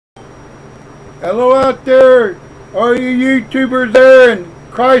Hello out there, all you YouTubers there in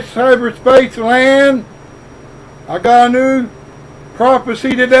Christ cyberspace land. I got a new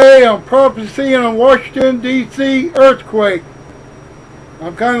prophecy today. I'm prophesying on Washington, D.C. earthquake.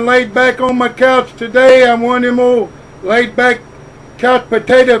 I'm kind of laid back on my couch today. I'm one of them old laid back couch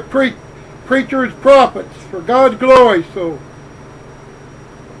potato preachers, prophets for God's glory. So,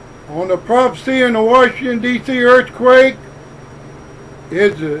 on the prophecy in the Washington, D.C. earthquake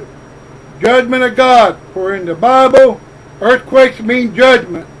is the judgment of God. For in the Bible, earthquakes mean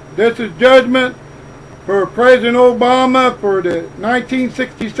judgment. This is judgment for President Obama for the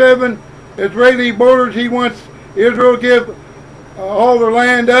 1967 Israeli borders. He wants Israel to give all their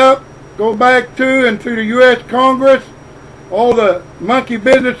land up, go back to and through the U.S. Congress. All the monkey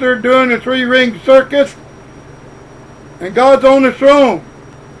business they're doing, the three-ring circus. And God's on the throne.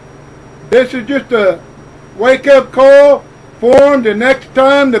 This is just a wake-up call for them. The next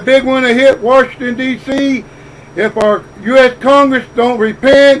time the big one to hit Washington, D.C., if our U.S. Congress don't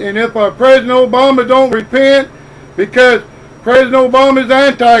repent, and if our President Obama don't repent, because President Obama is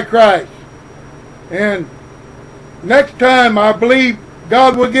Antichrist. And next time, I believe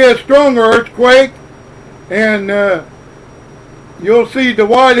God will get a stronger earthquake, and you'll see the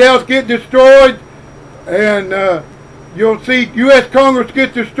White House get destroyed, and you'll see U.S. Congress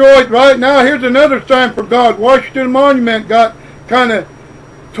get destroyed. Right now, here's another sign from God. Washington Monument got kind of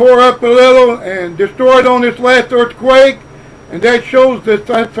tore up a little and destroyed on this last earthquake, and that shows that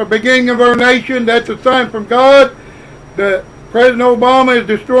that's the beginning of our nation. That's a sign from God that President Obama is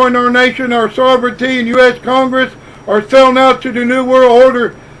destroying our nation, our sovereignty, and U.S. Congress are selling out to the New World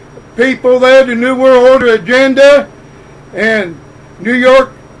Order people there, the New World Order agenda. And New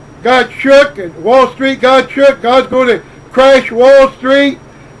York got shook, and Wall Street got shook. God's going to crash Wall Street.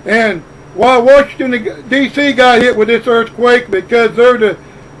 And while Washington, D.C. got hit with this earthquake because they're the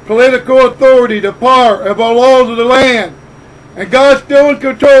political authority, the power of our laws of the land. And God's still in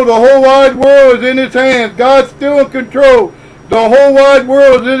control. The whole wide world is in His hands. God's still in control. The whole wide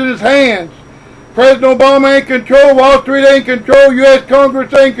world is in His hands. President Obama ain't in control. Wall Street ain't in control. U.S.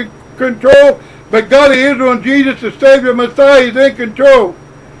 Congress ain't in control. But God of Israel and Jesus, the Savior, Messiah, is in control.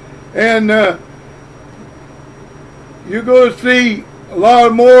 And you're going to see a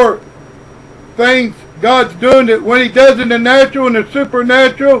lot more things God's doing, that when He does in the natural and the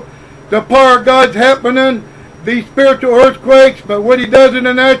supernatural, the power of God's happening, these spiritual earthquakes. But what He does in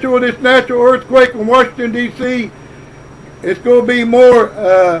the natural, this natural earthquake in Washington, D.C., it's going to be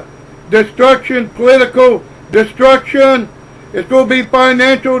more destruction, political destruction. It's going to be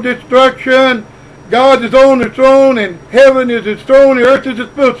financial destruction. God is on the throne, and heaven is His throne, and earth is His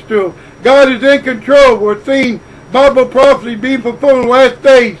footstool. God is in control. We're seeing Bible prophecy being fulfilled in the last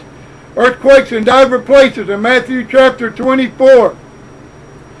days. Earthquakes in diverse places in Matthew chapter 24.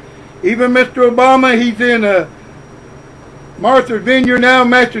 Even Mr. Obama, he's in Martha's Vineyard now,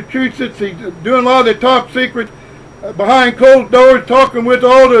 Massachusetts. He's doing a lot of the top secrets behind closed doors, talking with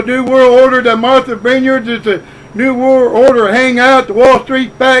all the New World Order. The Martha's Vineyards is the New World Order hangout. The Wall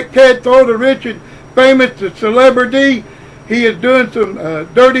Street fat cats, all the rich and famous, the celebrity. He is doing some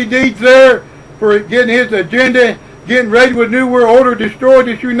dirty deeds there for getting his agenda, getting ready with New World Order, destroy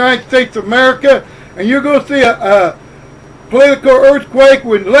this United States of America. And you're going to see a political earthquake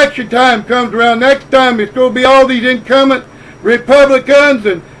when election time comes around. Next time it's going to be all these incumbent Republicans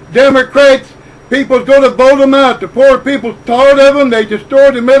and Democrats. People's going to vote them out. The poor people's tired of them. They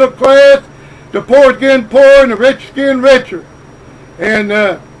destroy the middle class. The poor is getting poorer and the rich is getting richer.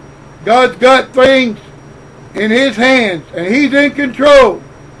 And God's got things in His hands, and He's in control.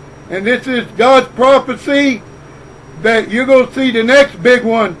 And this is God's prophecy that you're going to see the next big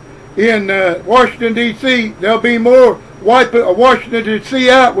one in Washington, D.C. There'll be more wiping Washington,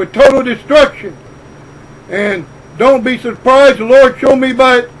 D.C. out with total destruction. And don't be surprised. The Lord showed me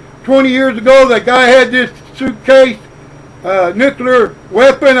about 20 years ago that guy had this suitcase, nuclear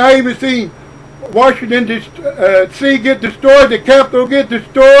weapon. I even seen Washington, D.C. get destroyed, the Capitol get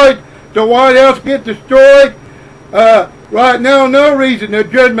destroyed, the White House get destroyed. Right now, no reason the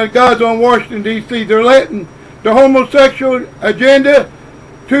judgment of God's on Washington, D.C. They're letting the homosexual agenda.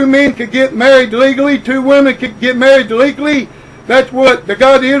 2 men could get married legally, 2 women could get married legally. That's what the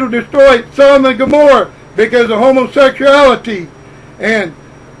God of Israel destroyed Sodom and Gomorrah, because of homosexuality. And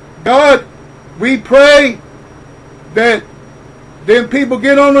God, we pray that then people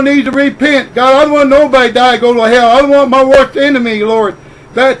get on their knees to repent. God, I don't want nobody to die, go to hell. I don't want my worst enemy, Lord.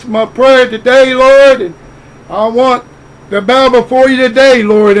 That's my prayer today, Lord. And I want to bow before You today,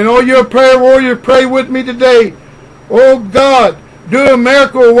 Lord. And all Your prayer warriors, pray with me today. Oh God, do a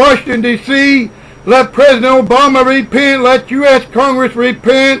miracle in Washington, D.C. Let President Obama repent. Let U.S. Congress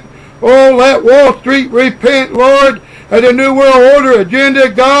repent. Oh, let Wall Street repent, Lord, of the New World Order agenda,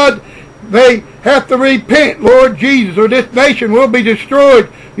 God. They have to repent, Lord Jesus, or this nation will be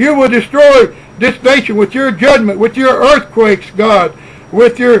destroyed. You will destroy this nation with your judgment, with your earthquakes, God,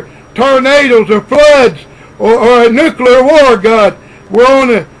 with your tornadoes or floods or a nuclear war, God. We're on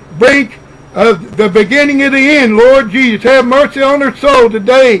the brink of the beginning of the end, Lord Jesus. Have mercy on their soul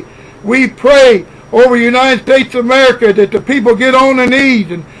today. We pray over the United States of America that the people get on their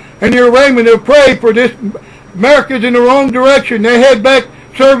knees and your arraignment to pray for this. America's in the wrong direction. They head back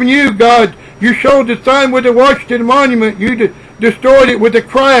serving you, God. You showed the sign with the Washington Monument. You destroyed it with the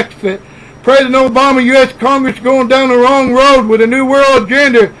cracks. That President Obama and U.S. Congress going down the wrong road with a New World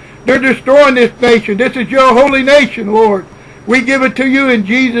agenda. They're destroying this nation. This is your holy nation, Lord. We give it to you in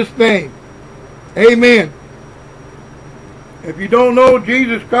Jesus' name. Amen. If you don't know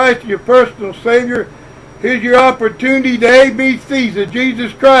Jesus Christ as your personal Savior, here's your opportunity. The ABCs of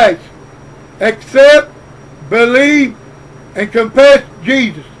Jesus Christ. Accept, believe, and confess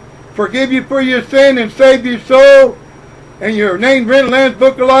Jesus. Forgive you for your sin and save your soul. And your name written in the Lamb's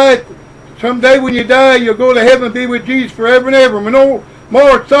Book of Life. Someday when you die, you'll go to heaven and be with Jesus forever and ever. No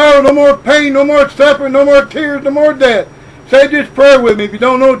more sorrow, no more pain, no more suffering, no more tears, no more death. Say this prayer with me if you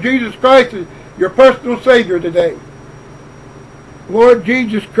don't know Jesus Christ as your personal Savior today. Lord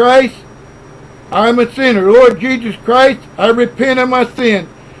Jesus Christ, I'm a sinner. Lord Jesus Christ, I repent of my sin.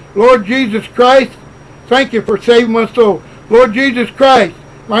 Lord Jesus Christ, thank you for saving my soul. Lord Jesus Christ,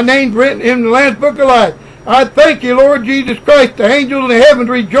 my name's written in the Lamb's Book of Life. I thank you, Lord Jesus Christ. The angels in the heavens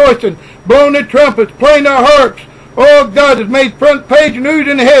rejoicing, blowing the trumpets, playing their harps. Oh, God has made front page news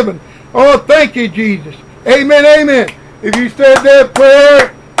in heaven. Oh, thank you, Jesus. Amen, amen. If you said that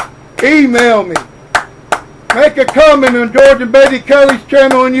prayer, email me. Make a comment on George and Betty Kelly's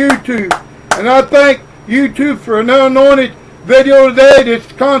channel on YouTube. And I thank YouTube for an anointed video today that's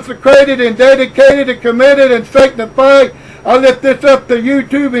consecrated and dedicated and committed and sanctified. I lift this up to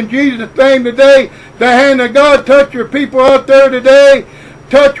YouTube in Jesus' name today. The hand of God touch your people out there today.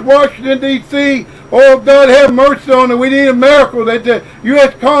 Touch Washington, D.C. Oh, God, have mercy on it. We need a miracle that the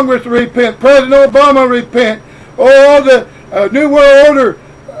U.S. Congress repent. President Obama repent. Oh, all the New World Order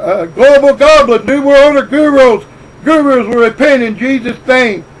global goblins, New World Order gurus will repent in Jesus'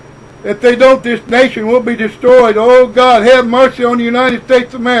 name. If they don't, this nation will be destroyed. Oh, God, have mercy on the United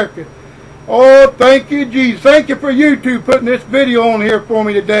States of America. Oh, thank you, Jesus. Thank you for YouTube putting this video on here for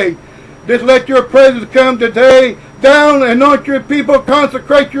me today. Just let your presence come today down, anoint your people,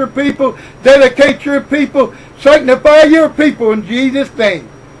 consecrate your people, dedicate your people, sanctify your people in Jesus' name.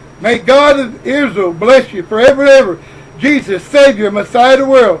 May God of Israel bless you forever and ever. Jesus, Savior, Messiah of the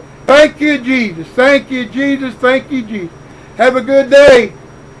world. Thank you, Jesus. Thank you, Jesus. Thank you, Jesus. Have a good day.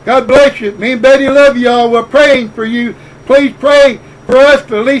 God bless you. Me and Betty love y'all. We're praying for you. Please pray for us,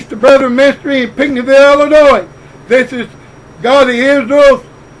 for at least the Brother Ministry in Pinckneyville, Illinois. This is God of Israel's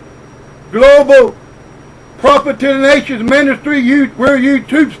global prophet to the nations ministry. We're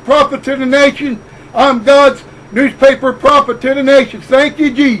YouTube's prophet to the nation. I'm God's newspaper prophet to the nations. Thank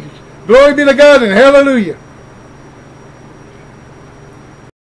you, Jesus. Glory be to God and hallelujah.